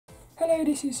Hello,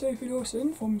 this is Sophie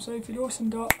Lawson from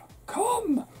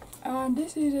sophielawson.com, and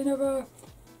this is another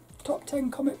top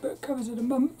 10 comic book covers of the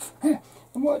month. And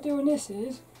what I do on this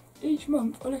is, each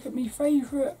month I look at my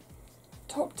favourite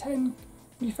top 10,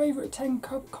 my favourite 10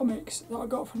 comics that I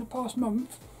got from the past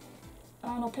month,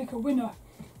 and I'll pick a winner.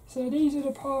 So these are the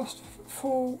past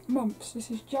 4 months. This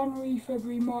is January,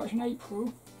 February, March and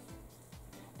April.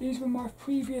 These were my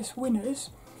previous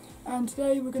winners, and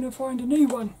today we're going to find a new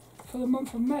one for the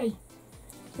month of May.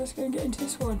 So let's go and get into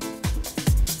this one.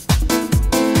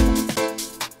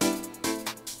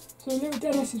 So little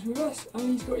Dennis is with us, and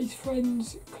he's got his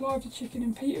friends Clive the Chicken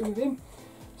and Peter with him.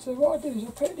 So what I do is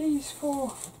I put these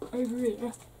 4 over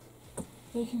here.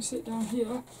 They can sit down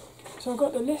here. So I've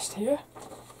got the list here,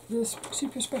 the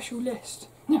super special list.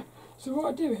 So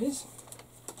what I do is,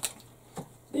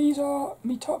 these are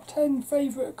my top 10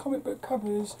 favourite comic book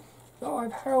covers that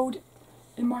I've held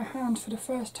in my hand for the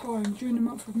first time during the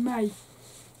month of May.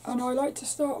 And I like to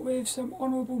start with some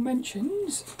honourable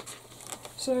mentions.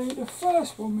 So the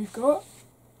first one we've got,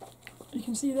 you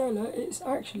can see there, look, it's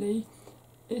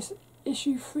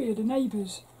issue 3 of The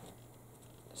Neighbours.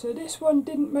 So this one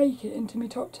didn't make it into my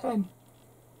top 10.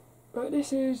 But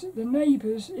this is The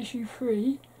Neighbours issue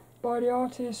 3 by the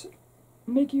artist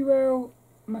Miguel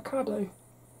Mercado.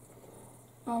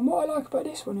 And what I like about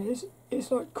this one is,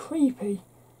 it's like creepy.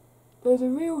 There's a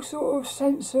real sort of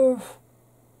sense of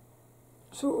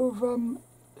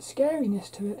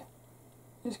scariness to it.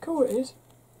 It's cool, it is.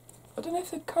 I don't know if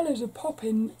the colours are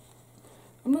popping.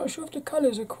 I'm not sure if the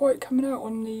colours are quite coming out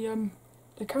on the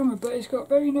camera, but it's got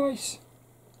very nice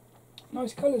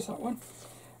colours, that one.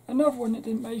 Another one that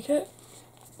didn't make it.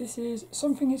 This is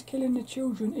Something is Killing the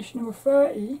Children, issue number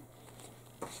 30.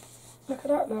 Look at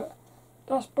that, look.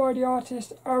 That's by the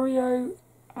artist Ario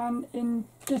and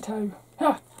Indito.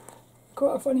 Ha!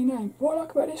 Quite a funny name. What I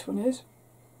like about this one is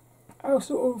how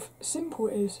sort of simple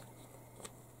it is.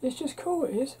 It's just cool,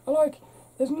 it is.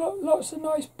 There's lots of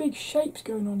nice big shapes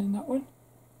going on in that one.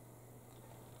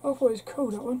 I thought it was cool,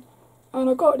 that one. And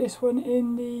I got this one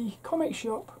in the comic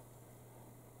shop.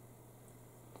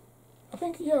 I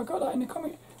think, yeah, I got that in the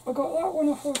comic. I got that one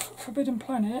off of Forbidden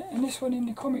Planet and this one in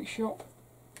the comic shop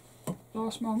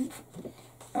last month.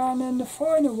 And then the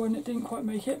final one that didn't quite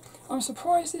make it. I'm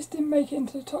surprised this didn't make it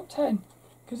into the top 10,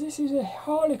 because this is a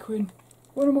Harley Quinn,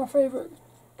 one of my favourite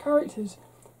characters.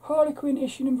 Harley Quinn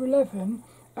issue number 11,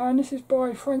 and this is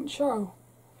by Frank Cho.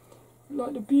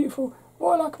 Like the beautiful.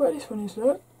 What I like about this one is,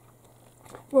 look.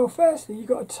 Well, firstly, you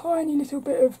got a tiny little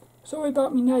bit of. Sorry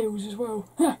about my nails as well.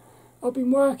 I've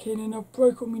been working and I've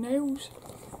broke all my nails,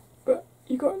 but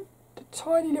you got a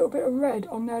tiny little bit of red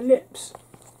on their lips.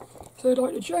 So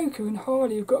like the Joker and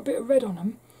Harley have got a bit of red on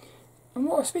them, and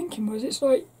what I was thinking was, it's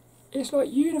like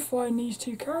unifying these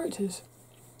two characters.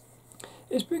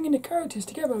 It's bringing the characters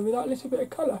together with that little bit of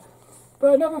colour.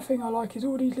 But another thing I like is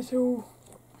all the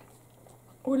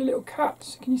little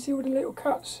cats. Can you see all the little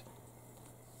cats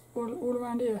all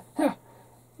around here?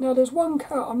 Now there's one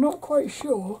cat, I'm not quite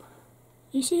sure.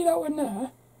 You see that one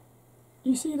there?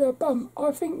 You see their bum?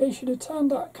 I think they should have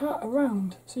turned that cat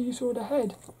around so you saw the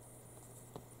head.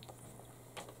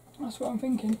 That's what I'm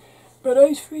thinking. But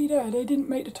those 3 there, they didn't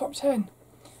make the top 10.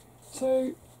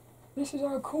 So this is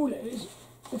how cool it is.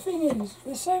 The thing is,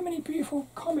 there's so many beautiful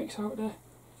comics out there.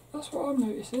 That's what I'm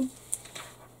noticing.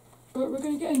 But we're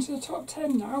going to get into the top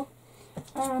 10 now.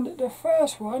 And the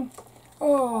first one,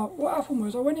 what happened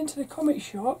was, I went into the comic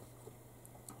shop,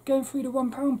 going through the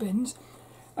 £1 bins,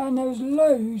 and there was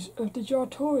loads of the Jar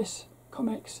Tourist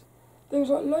comics. There was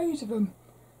like loads of them.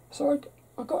 So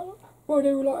I got, well,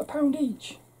 they were like £1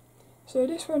 each. So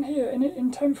this one here,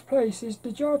 in 10th place, is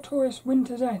The Jar Tourist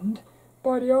Winter's End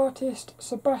by the artist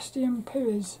Sebastian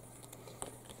Pires.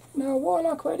 Now what I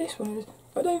like about this one is,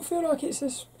 I don't feel like it's a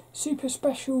super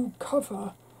special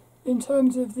cover in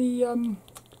terms of the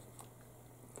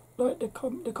like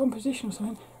the composition or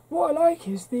something. What I like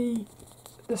is the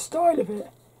style of it.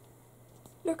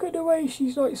 Look at the way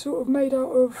she's like sort of made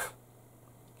out of.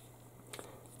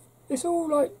 It's all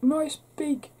like nice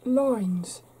big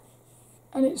lines,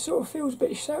 and it sort of feels a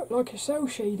bit like a cell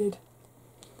shaded.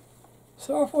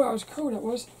 So I thought that was cool, that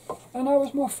was. And that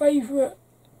was my favourite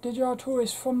The Jar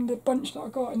Tourist from the bunch that I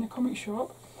got in the comic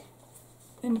shop,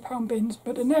 in the £1 bins.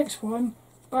 But the next one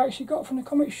I actually got from the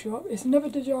comic shop. It's never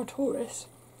The Jar Tourist,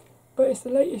 but it's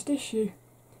the latest issue.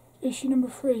 Issue number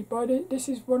 3 by this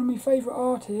is one of my favourite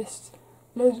artists,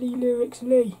 Leslie Lyrics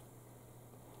Lee.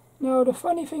 Now the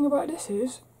funny thing about this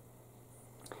is,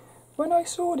 when I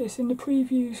saw this in the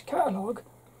previews catalogue,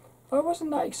 I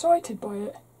wasn't that excited by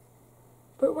it.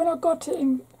 But when I got it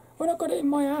in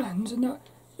my hands, and that,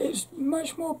 it's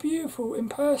much more beautiful in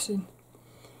person.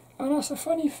 And that's a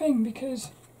funny thing,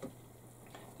 because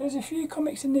there's a few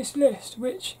comics in this list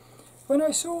which, when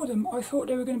I saw them, I thought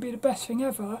they were going to be the best thing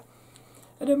ever,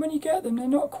 and then when you get them, they're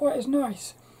not quite as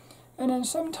nice. And then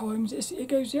sometimes it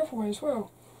goes the other way as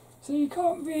well. So you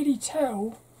can't really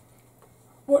tell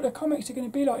what the comics are going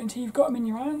to be like until you've got them in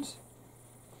your hands.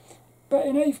 But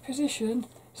in 8th position,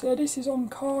 so this is on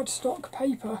cardstock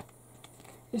paper.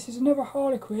 This is another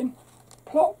Harley Quinn.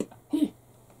 Plop! He!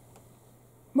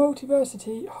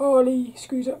 Multiversity, Harley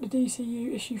screws up the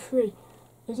DCU issue 3.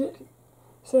 Is it?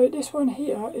 So this one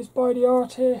here is by the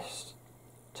artist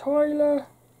Tyler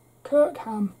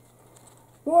Kirkham.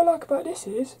 What I like about this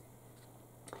is,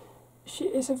 she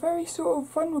is a very sort of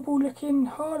vulnerable looking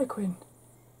Harley Quinn.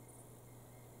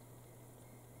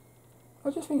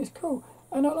 I just think it's cool,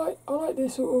 and I like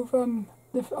this sort of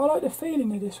I like the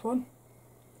feeling of this one.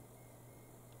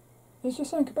 There's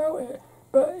just something about it,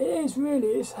 but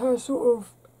it's her sort of,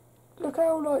 look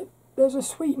how like there's a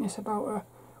sweetness about her,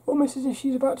 almost as if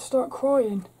she's about to start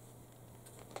crying.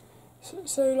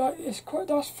 So like it's quite,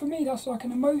 for me that's like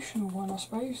an emotional one, I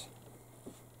suppose.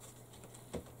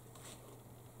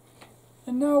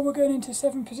 And now we're going into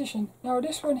 7th position. Now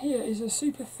this one here is a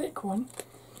super thick one,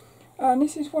 and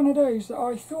this is one of those that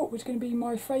I thought was going to be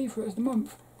my favourite of the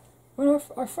month. When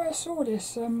I first saw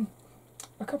this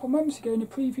a couple of months ago in the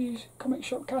previews comic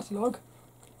shop catalogue,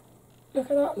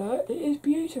 look at that, look, it is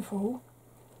beautiful,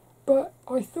 but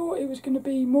I thought it was going to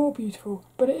be more beautiful,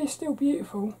 but it is still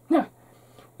beautiful.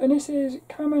 And this is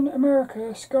Captain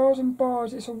America Scars and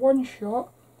Bars. It's a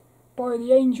one-shot by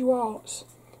the Angel Arts,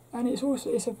 and it's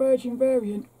a Virgin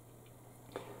variant.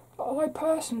 I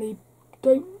personally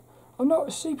I'm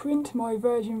not super into my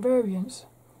Virgin variants.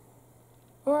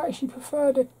 I actually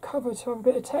prefer the cover to have a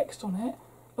bit of text on it,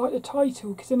 like the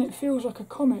title, because then it feels like a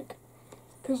comic.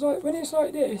 Because like when it's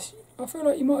like this, I feel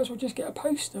like you might as well just get a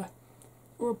poster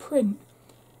or a print.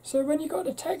 So when you got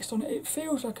the text on it, it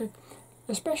feels like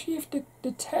especially if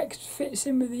the text fits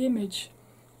in with the image.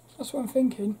 That's what I'm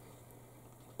thinking.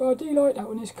 But I do like that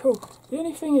one, it's cool. The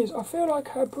only thing is, I feel like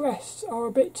her breasts are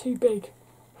a bit too big.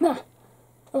 Nah,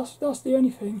 that's the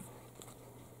only thing.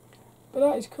 But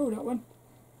that is cool, that one.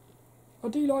 I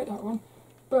do like that one.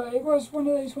 But it was one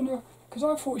of those, because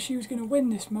I thought she was going to win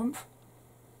this month.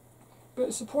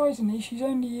 But surprisingly, she's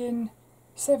only in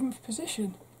 7th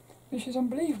position, which is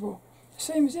unbelievable.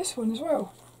 Same as this one as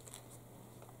well.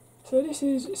 So this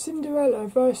is Cinderella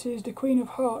versus the Queen of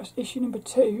Hearts, issue number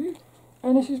 2.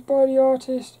 And this is by the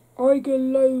artist Igor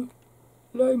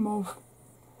Lomov.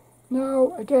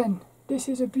 Now, again, this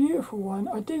is a beautiful one.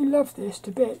 I do love this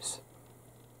to bits.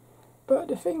 But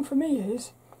the thing for me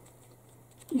is,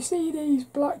 you see these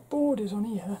black borders on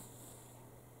here?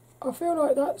 I feel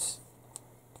like that's,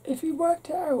 if you worked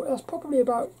it out, that's probably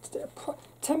about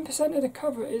 10% of the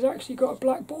cover has actually got a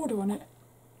black border on it.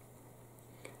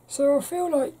 So I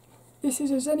feel like this is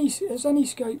a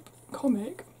Zenescope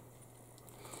comic.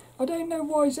 I don't know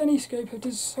why Zenescope have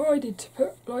decided to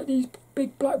put like these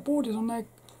big black borders on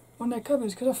their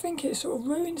covers, because I think it sort of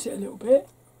ruins it a little bit.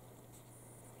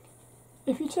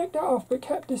 If you took that off but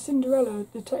kept the Cinderella,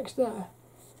 the text there.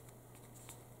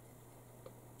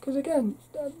 Because again,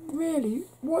 really,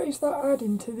 what is that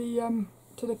adding to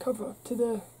the cover?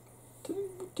 Do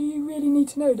you really need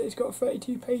to know that it's got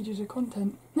 32 pages of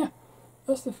content? Yeah,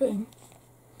 that's the thing.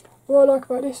 What I like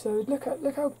about this though is look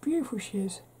how beautiful she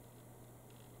is.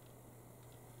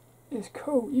 It's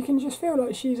cool. You can just feel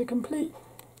like she's a complete,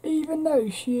 even though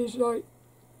she is like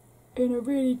in a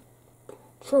really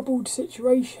troubled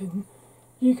situation,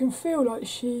 you can feel like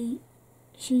she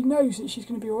knows that she's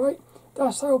going to be alright.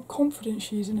 That's how confident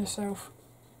she is in herself.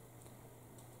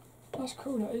 That's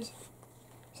cool, that is.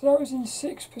 So that was in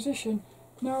 6th position.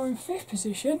 Now in 5th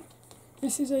position,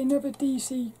 this is another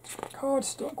DC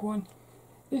cardstock one.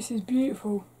 This is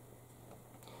beautiful.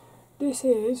 This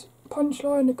is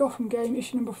Punchline, the Gotham game,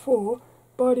 issue number 4,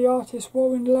 by the artist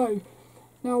Warren Lowe.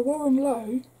 Now Warren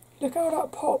Lowe, look how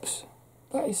that pops.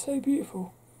 That is so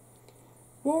beautiful.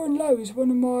 Warren Lowe is one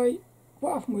of my,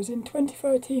 what happened was in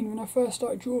 2013 when I first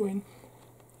started drawing,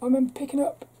 I remember picking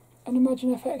up an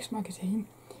Imagine FX magazine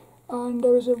and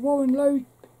there was a Warren Lowe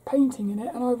painting in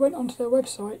it, and I went onto their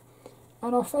website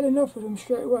and I fell in love with them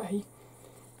straight away.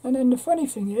 And then the funny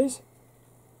thing is,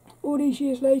 all these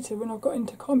years later when I got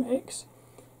into comics,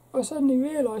 I suddenly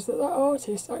realised that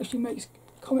artist actually makes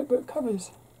comic book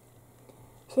covers.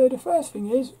 So the first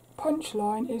thing is,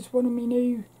 Punchline is one of my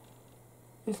new,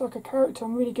 it's like a character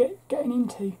I'm really getting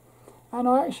into. And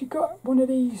I actually got one of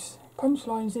these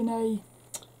Punchlines in a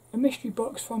mystery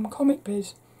box from Comic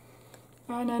Biz.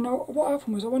 And then what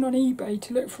happened was I went on eBay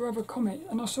to look for other comics,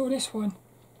 and I saw this one.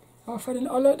 I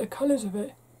like the colours of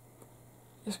it.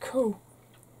 It's cool.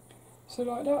 So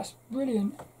like that's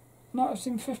brilliant. And that was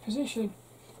in 5th position.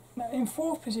 Now in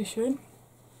 4th position,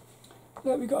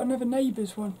 look, we got another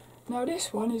Neighbours one. Now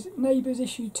this one is Neighbours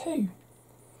issue 2.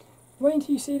 Wait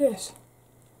until you see this.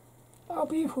 How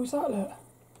beautiful is that, look?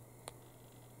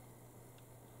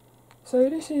 So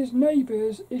this is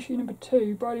Neighbours issue number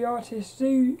 2 by the artist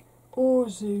Zoo.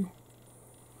 But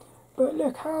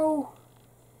look how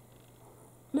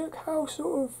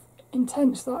sort of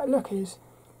intense that look is.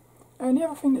 And the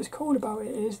other thing that's cool about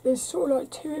it is there's sort of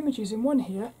like 2 images in one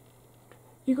here.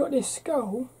 You got this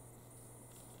skull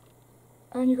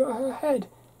and you got her head.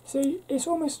 So it's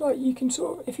almost like you can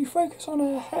sort of, if you focus on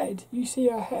her head, you see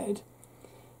her head.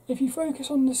 If you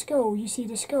focus on the skull, you see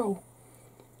the skull.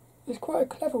 It's quite a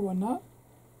clever one, that.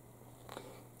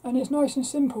 And it's nice and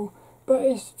simple. But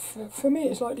it's for me,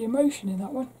 it's like the emotion in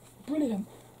that one. Brilliant.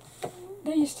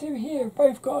 These 2 here have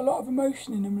both got a lot of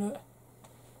emotion in them, look.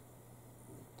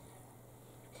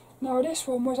 Now this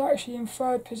one was actually in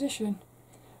 3rd position.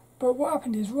 But what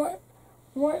happened is, right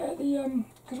at the,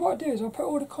 because what I do is I put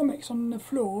all the comics on the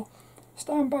floor,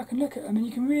 stand back and look at them, and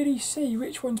you can really see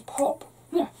which ones pop.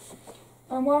 Yeah.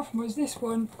 And what happened was this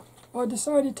one, I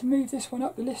decided to move this one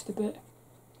up the list a bit.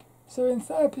 So in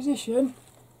 3rd position,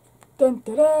 dun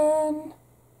dun dun,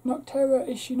 Nocterra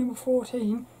issue number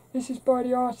 14. This is by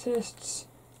the artists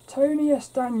Tony S.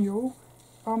 Daniel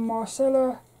and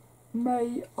Marcella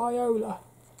May Iola.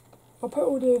 I'll put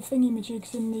all the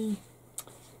thingy-majigs in the...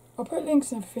 I'll put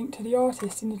links and everything to the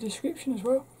artist in the description as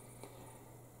well.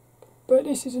 But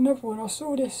this is another one. I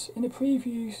saw this in the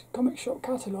previews comic shop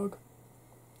catalogue.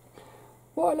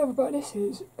 What I love about this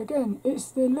is, again,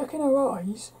 it's the look in her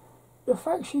eyes. The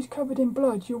fact she's covered in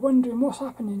blood, you're wondering what's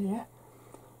happening here.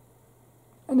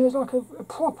 And there's like a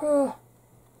proper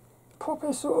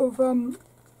sort of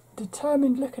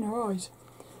determined look in her eyes.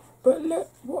 But look,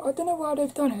 I don't know how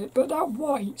they've done it, but that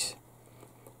white,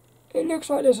 it looks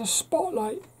like there's a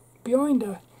spotlight behind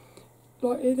her.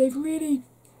 Like they've really,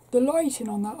 the lighting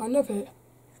on that, I love it.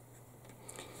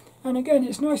 And again,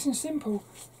 it's nice and simple.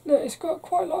 Look, it's got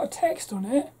quite a lot of text on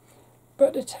it,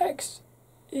 but the text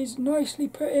is nicely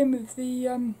put in with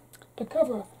the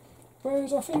cover.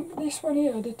 Whereas I think this one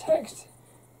here, the text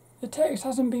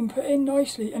hasn't been put in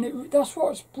nicely, and that's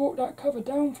what's brought that cover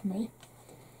down for me.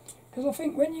 Because I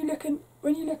think when you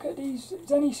look at these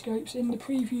Zenescopes in the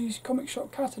previews comic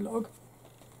shop catalogue,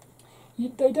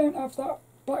 they don't have that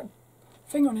black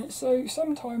thing on it, so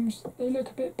sometimes they look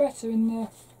a bit better in the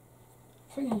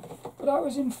thingy. But that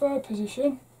was in 3rd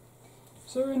position,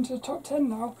 so we're into the top 10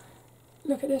 now.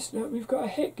 Look at this, look, we've got a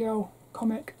Hit Girl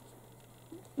comic.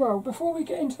 Well, before we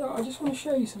get into that, I just want to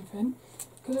show you something.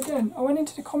 Because again, I went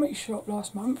into the comic shop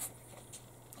last month,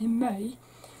 in May,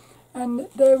 and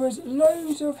there was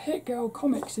loads of Hit Girl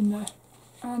comics in there,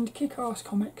 and Kick-Ass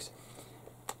comics.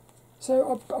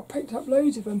 So I picked up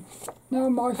loads of them. Now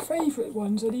my favourite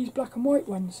ones are these black and white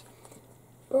ones.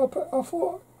 But I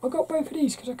thought, I got both of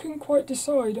these because I couldn't quite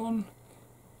decide on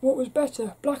what was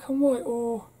better, black and white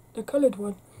or the coloured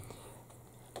one.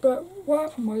 But what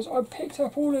happened was, I picked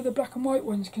up all of the black and white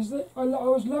ones because I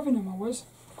was loving them, I was.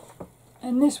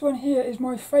 And this one here is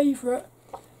my favourite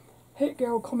Hit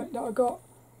Girl comic that I got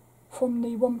from the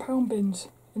 £1 bins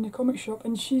in the comic shop,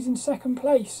 and she's in 2nd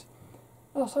place.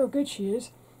 That's how good she is.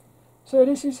 So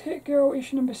this is Hit Girl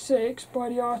issue number 6 by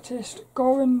the artist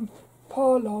Goran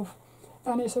Parlov,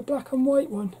 and it's a black and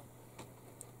white one.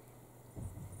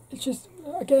 It's just,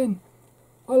 again,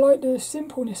 I like the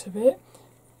simpleness of it.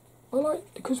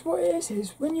 Because what it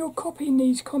is when you're copying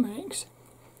these comics,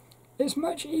 it's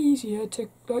much easier to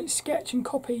like sketch and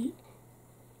copy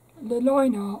the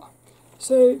line art.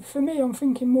 So for me, I'm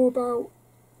thinking more about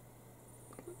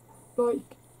like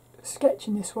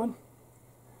sketching this one.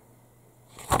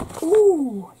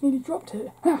 Ooh, nearly dropped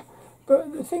it.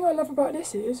 But the thing I love about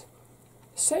this is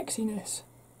sexiness.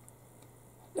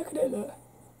 Look at it, look.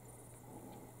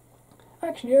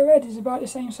 Actually, her head is about the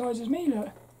same size as me, look.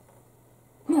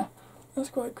 That's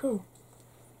quite cool.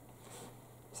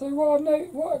 So what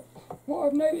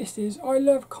I've noticed is I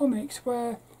love comics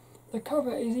where the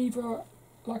cover is either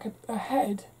like a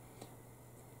head,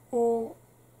 or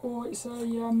it's like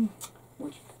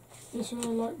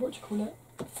what do you call it?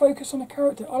 Focus on a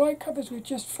character. I like covers with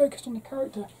just focused on the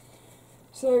character.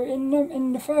 So in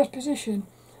the 1st position,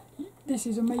 this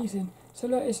is amazing. So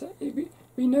look,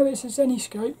 we know it's a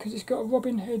Zenescope because it's got a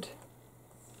Robin Hood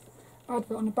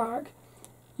advert on the back.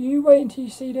 You wait until you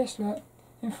see this, look.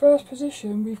 In 1st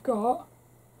position we've got,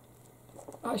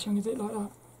 actually I'm going to do it like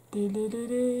that.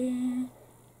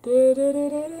 Red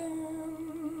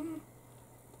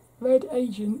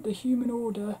Agent, The Human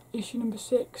Order, issue number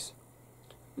 6.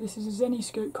 This is a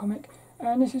Zenescope comic,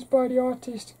 and this is by the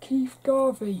artist Keith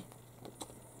Garvey.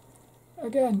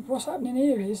 Again, what's happening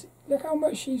here is, look how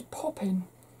much she's popping.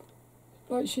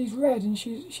 Like, she's red and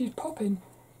she's popping.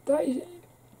 That is,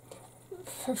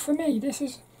 for me, this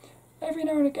is, every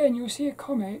now and again you'll see a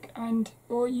comic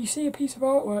or you see a piece of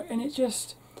artwork and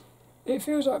it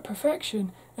feels like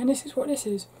perfection, and this is what this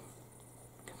is.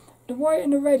 The white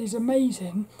and the red is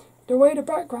amazing. The way the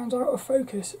background's out of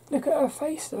focus. Look at her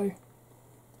face though.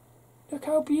 Look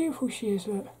how beautiful she is,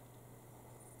 look.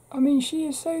 I mean, she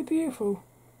is so beautiful.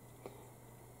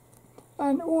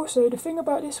 And also, the thing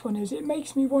about this one is, it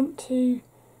makes me want to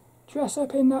dress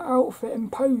up in that outfit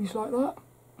and pose like that.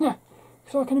 Yeah,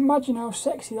 because I can imagine how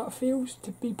sexy that feels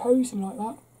to be posing like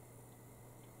that.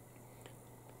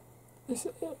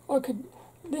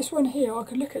 This one here, I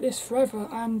could look at this forever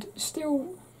and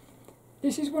still.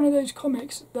 This is one of those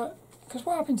comics that, because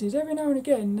what happens is, every now and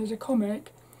again there's a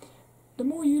comic, the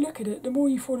more you look at it, the more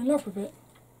you fall in love with it.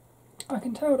 I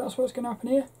can tell that's what's going to happen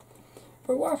here.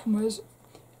 But what happened was,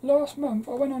 last month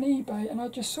I went on eBay and I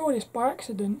just saw this by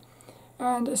accident,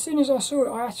 and as soon as I saw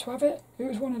it I had to have it. It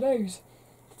was one of those.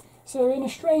 So in a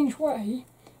strange way,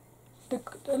 a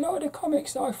lot of the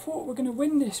comics that I thought were going to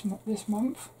win this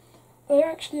month, they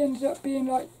actually ended up being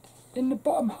like in the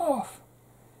bottom half.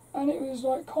 And it was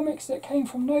like comics that came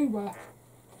from nowhere.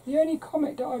 The only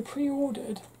comic that I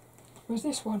pre-ordered was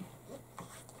this one.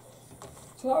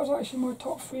 So that was actually my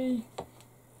top three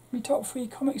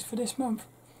comics for this month.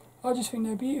 I just think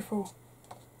they're beautiful.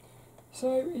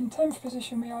 So in 10th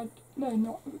position we had,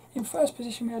 in first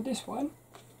position we had this one.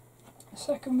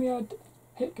 Second we had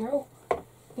Hit Girl.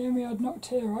 Then we had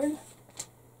Noctero.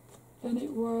 Then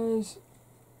it was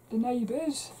The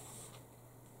Neighbours,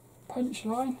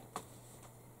 Punchline,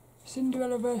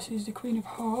 Cinderella versus the Queen of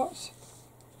Hearts.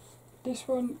 This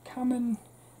one, Cameron.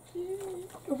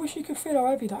 I wish you could feel how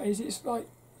heavy that is. It's like,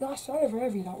 that's however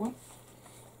heavy, that one.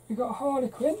 We got Harley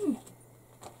Quinn,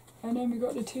 and then we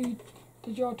got the two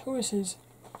Tauruses.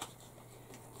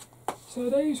 So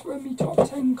those were my top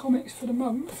 10 comics for the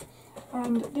month.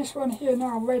 And this one here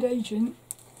now, Red Agent,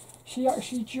 she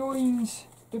actually joins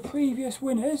the previous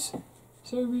winners.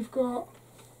 So we've got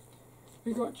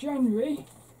January,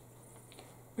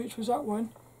 which was that one,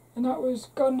 and that was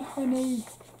Gun Honey,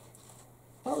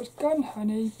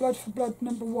 Blood for Blood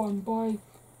 #1 by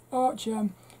Archer.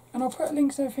 And I'll put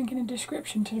links and everything in the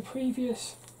description to the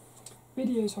previous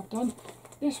videos I've done.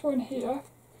 This one here,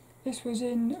 this was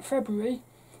in February,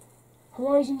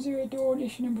 Horizon Zero Dawn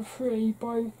issue number 3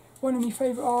 by one of my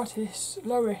favourite artists,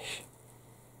 Loish.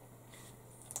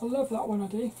 I love that one, I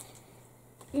do.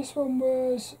 This one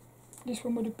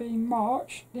would have been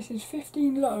March. This is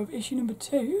 15 Love, issue number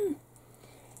 2,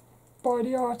 by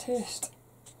the artist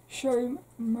Show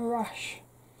Marash.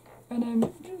 And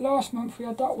then last month we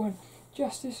had that one,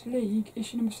 Justice League,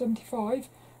 issue number 75,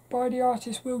 by the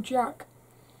artist Will Jack.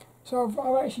 So I've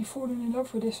actually fallen in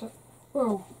love with this.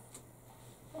 Well,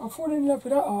 I've fallen in love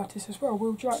with that artist as well,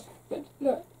 Will Jack. But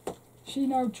look, she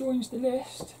now joins the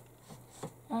list.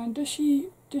 And does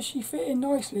she fit in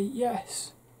nicely?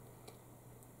 Yes.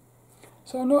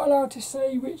 So I'm not allowed to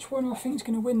say which one I think is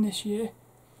going to win this year.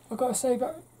 I've got to save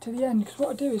that to the end, because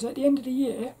what I do is at the end of the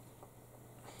year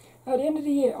I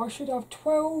should have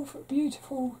 12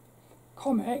 beautiful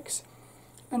comics,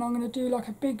 and I'm going to do like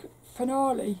a big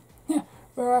finale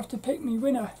where I have to pick my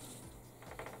winner.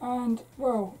 And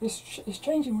well, it's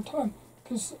changing all the time,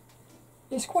 because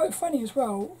it's quite funny as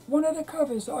well. One of the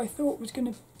covers that I thought it was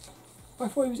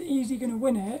easily going to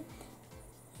win it,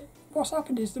 what's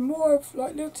happened is, the more I've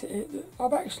looked at it,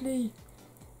 I've actually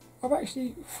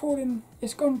fallen.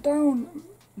 It's gone down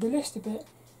the list a bit,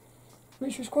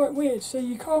 which was quite weird. So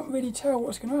you can't really tell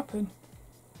what's going to happen.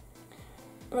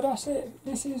 But that's it.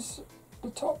 This is my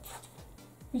top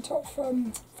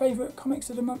favourite comics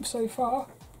of the month so far.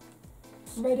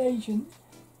 Red Agent.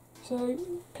 So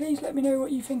please let me know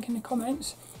what you think in the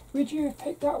comments. Would you have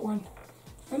picked that one?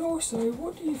 And also,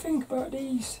 what do you think about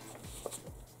these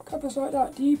covers like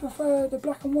that? Do you prefer the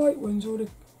black and white ones or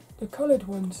the coloured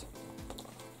ones?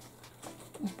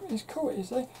 It's cool, it is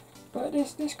though. But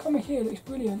this comic here looks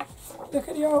brilliant. Look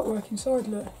at the artwork inside,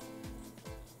 look.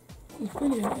 It's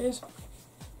brilliant, it is.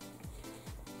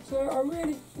 So I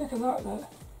really, look at that there.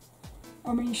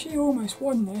 I mean, she almost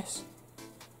won this.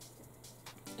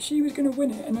 She was going to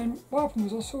win it, and then what happened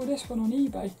was I saw this one on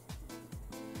eBay.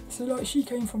 So like, she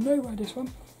came from nowhere, this one.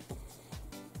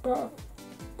 But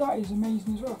that is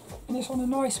amazing as well. And it's on a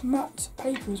nice matte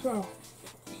paper as well,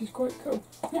 which is quite cool.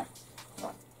 Yeah.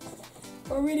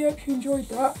 But I really hope you enjoyed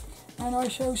that, and I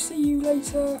shall see you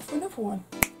later for another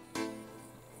one.